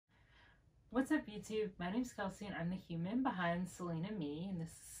What's up, YouTube? My name's Kelsey and I'm the human behind Céline and me, and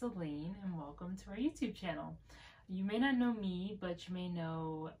this is Céline, and welcome to our YouTube channel. You may not know me, but you may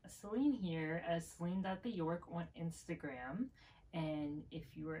know Céline here as Céline.theyork on Instagram. And if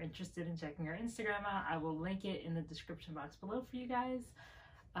you are interested in checking her Instagram out, I will link it in the description box below for you guys.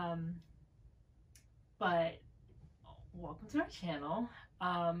 But welcome to our channel.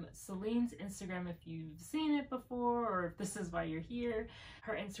 Celine's Instagram, if you've seen it before or if this is why you're here,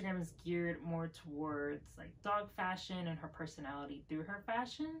 her Instagram is geared more towards like dog fashion and her personality through her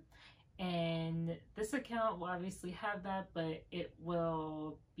fashion. And this account will obviously have that, but it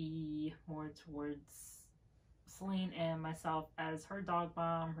will be more towards Celine and myself as her dog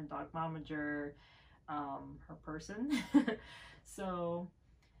mom, her dog momager, her person. So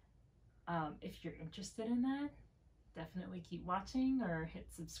if you're interested in that, definitely keep watching or hit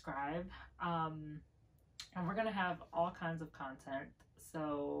subscribe. And we're gonna have all kinds of content,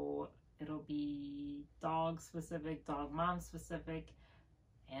 so it'll be dog specific, dog mom specific,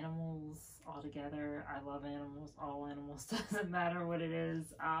 animals all together. I love animals, all animals, doesn't matter what it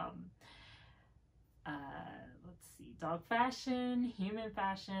is. Let's see, dog fashion, human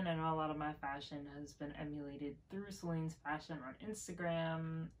fashion. I know a lot of my fashion has been emulated through Celine's fashion on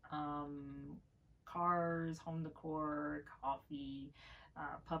Instagram. Cars, home decor, coffee,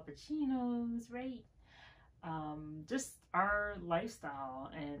 puppuccinos, right? Just our lifestyle,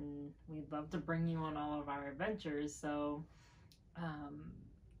 and we'd love to bring you on all of our adventures. So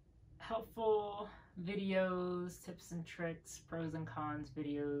helpful videos, tips and tricks, pros and cons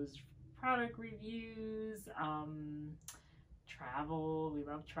videos, product reviews, travel. We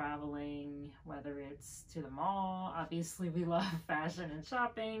love traveling, whether it's to the mall. Obviously we love fashion and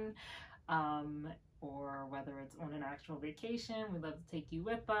shopping. Or whether it's on an actual vacation, we'd love to take you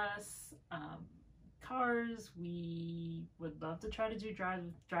with us. Cars, we would love to try to do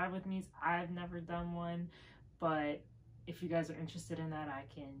drive with me's. I've never done one, but if you guys are interested in that, I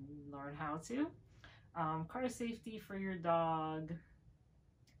can learn how to. Car safety for your dog,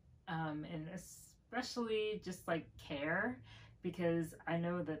 and especially just like care, because I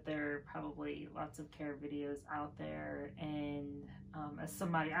know that there are probably lots of care videos out there, and as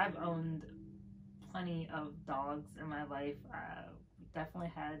somebody, I've owned plenty of dogs in my life.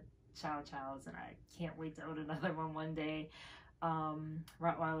 Definitely had chow chows, and I can't wait to own another one day.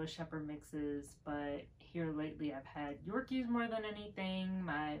 Rottweiler Shepherd mixes, but here lately I've had Yorkies more than anything.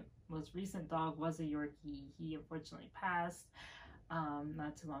 My most recent dog was a Yorkie. He unfortunately passed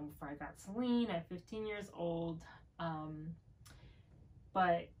not too long before I got Céline at 15 years old.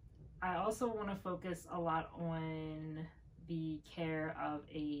 But I also want to focus a lot on the care of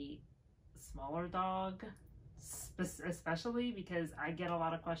a smaller dog, especially because I get a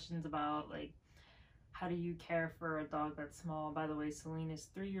lot of questions about like, how do you care for a dog that's small? By the way, Céline is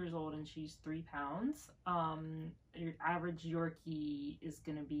 3 years old and she's 3 pounds. Your average Yorkie is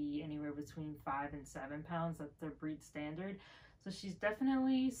going to be anywhere between 5 and 7 pounds. That's their breed standard. So she's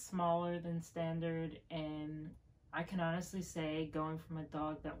definitely smaller than standard, and I can honestly say going from a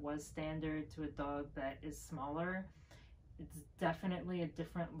dog that was standard to a dog that is smaller, it's definitely a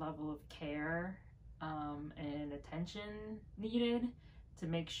different level of care and attention needed to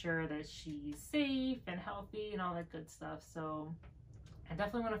make sure that she's safe and healthy and all that good stuff. So I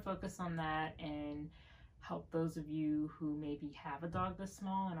definitely want to focus on that and help those of you who maybe have a dog this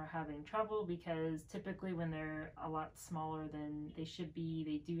small and are having trouble, because typically when they're a lot smaller than they should be,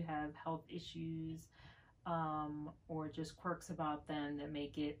 they do have health issues or just quirks about them that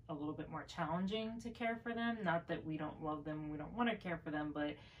make it a little bit more challenging to care for them. Not that we don't love them, we don't want to care for them,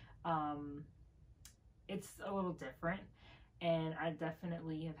 but it's a little different. And I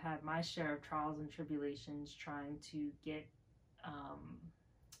definitely have had my share of trials and tribulations trying to get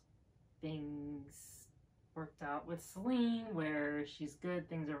things worked out with Céline, where she's good,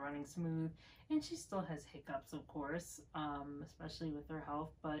 things are running smooth, and she still has hiccups, of course, especially with her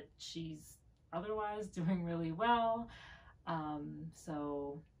health, but she's otherwise doing really well.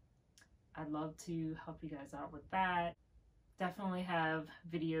 So I'd love to help you guys out with that. Definitely have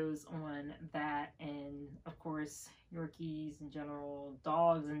videos on that, and of course Yorkies in general,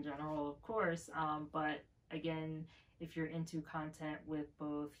 dogs in general, of course, but again, if you're into content with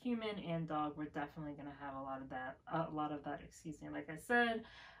both human and dog, we're definitely going to have a lot of that, excuse me. Like I said,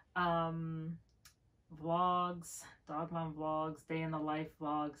 vlogs, dog mom vlogs, day in the life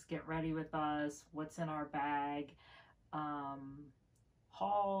vlogs, get ready with us, what's in our bag,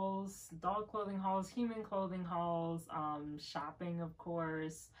 hauls, dog clothing hauls, human clothing hauls, shopping, of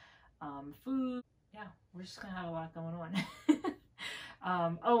course, food. Yeah, we're just gonna have a lot going on.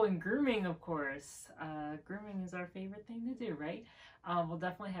 Oh, and grooming, of course. Grooming is our favorite thing to do, right? We'll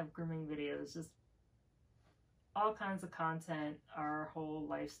definitely have grooming videos, just all kinds of content, our whole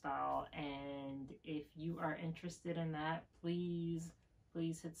lifestyle. And if you are interested in that, please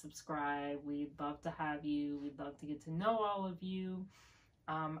hit subscribe. We'd love to have you. We'd love to get to know all of you.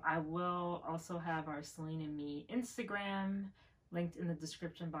 I will also have our Céline and me Instagram linked in the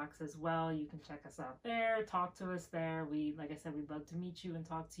description box as well. You can check us out there, talk to us there. Like I said, we'd love to meet you and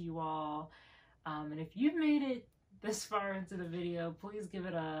talk to you all. And if you've made it this far into the video, please give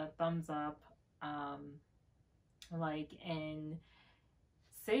it a thumbs up. And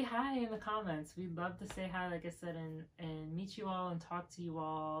say hi in the comments. We'd love to say hi, like I said, and meet you all and talk to you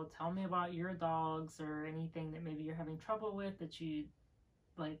all. Tell me about your dogs or anything that maybe you're having trouble with that you'd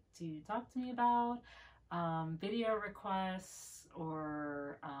like to talk to me about. Video requests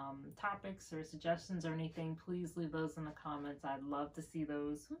or topics or suggestions or anything, please leave those in the comments. I'd love to see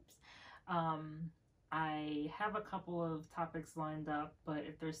those. Oops. I have a couple of topics lined up, but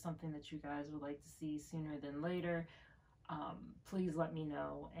if there's something that you guys would like to see sooner than later, please let me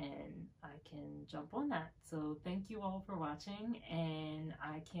know and I can jump on that. So thank you all for watching, and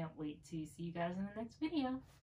I can't wait to see you guys in the next video.